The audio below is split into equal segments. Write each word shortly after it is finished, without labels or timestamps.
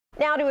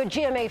Now to a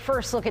GMA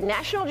first look at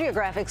National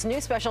Geographic's new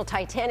special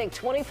Titanic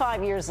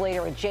 25 years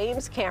later with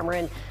James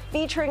Cameron,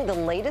 featuring the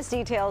latest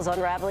details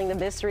unraveling the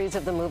mysteries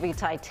of the movie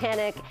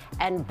Titanic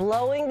and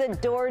blowing the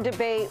door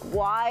debate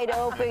wide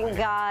open,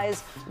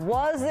 guys.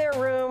 Was there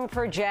room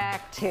for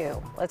Jack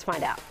 2? Let's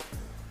find out.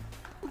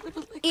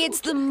 It's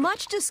the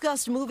much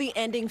discussed movie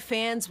ending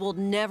fans will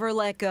never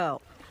let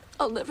go.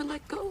 I'll never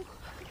let go.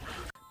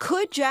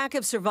 Could Jack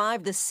have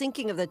survived the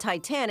sinking of the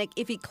Titanic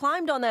if he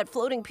climbed on that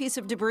floating piece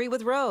of debris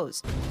with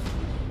Rose?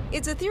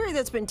 It's a theory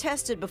that's been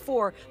tested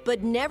before,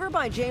 but never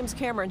by James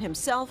Cameron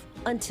himself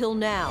until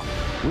now.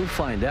 We'll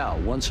find out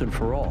once and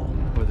for all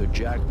whether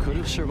Jack could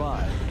have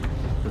survived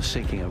the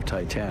sinking of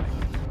Titanic.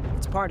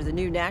 It's part of the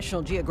new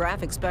National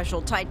Geographic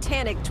special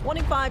Titanic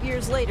 25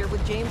 years later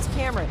with James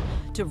Cameron.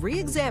 To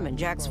re-examine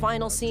Jack's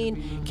final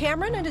scene,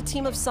 Cameron and a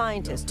team of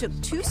scientists took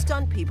 2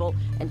 stunt people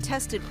and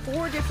tested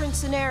 4 different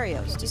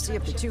scenarios to see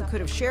if the 2 could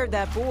have shared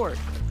that board.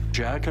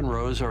 Jack and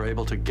Rose are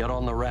able to get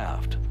on the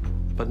raft,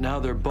 but now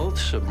they're both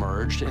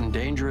submerged in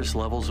dangerous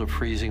levels of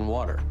freezing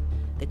water.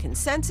 The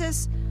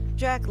consensus?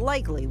 Jack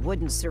likely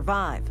wouldn't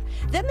survive.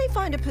 Then they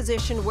find a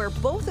position where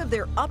both of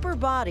their upper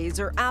bodies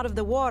are out of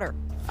the water.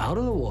 Out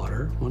of the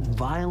water, when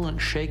violent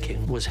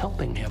shaking was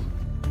helping him,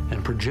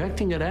 and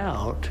projecting it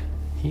out,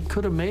 he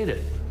could have made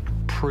it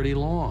pretty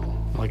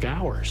long, like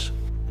hours.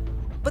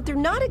 But they're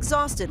not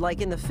exhausted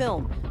like in the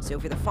film, so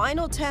for the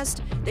final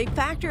test, they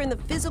factor in the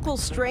physical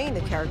strain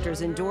the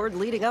characters endured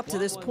leading up to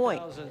this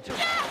point.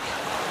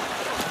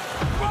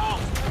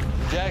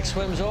 Jack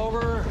swims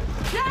over.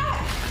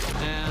 Jack!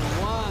 And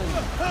 1,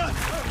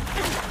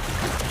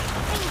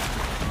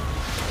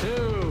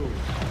 2,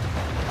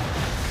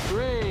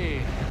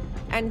 3.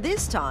 And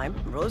this time,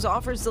 Rose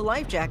offers the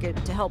life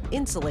jacket to help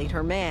insulate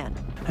her man.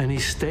 And he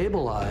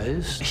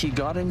stabilized. He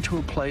got into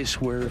a place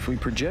where if we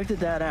projected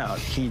that out,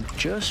 he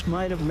just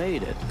might have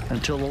made it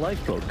until the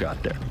lifeboat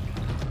got there.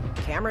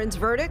 Cameron's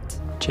verdict?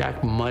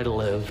 Jack might have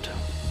lived,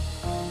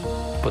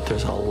 but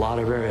there's a lot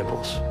of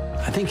variables.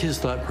 I think his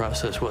thought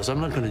process was,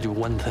 I'm not going to do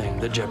one thing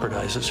that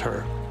jeopardizes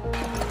her.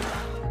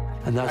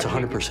 And that's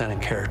 100% in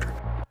character.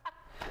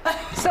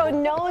 So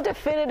no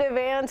definitive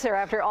answer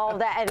after all of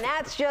that, and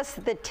that's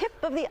just the tip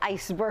of the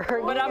iceberg.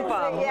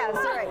 Yes,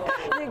 right.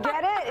 You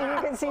get it? And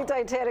you can see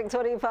Titanic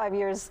 25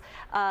 years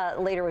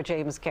later with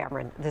James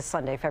Cameron this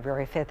Sunday,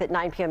 February 5th at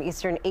 9 p.m.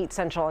 Eastern, 8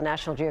 Central on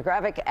National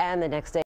Geographic, and the next day.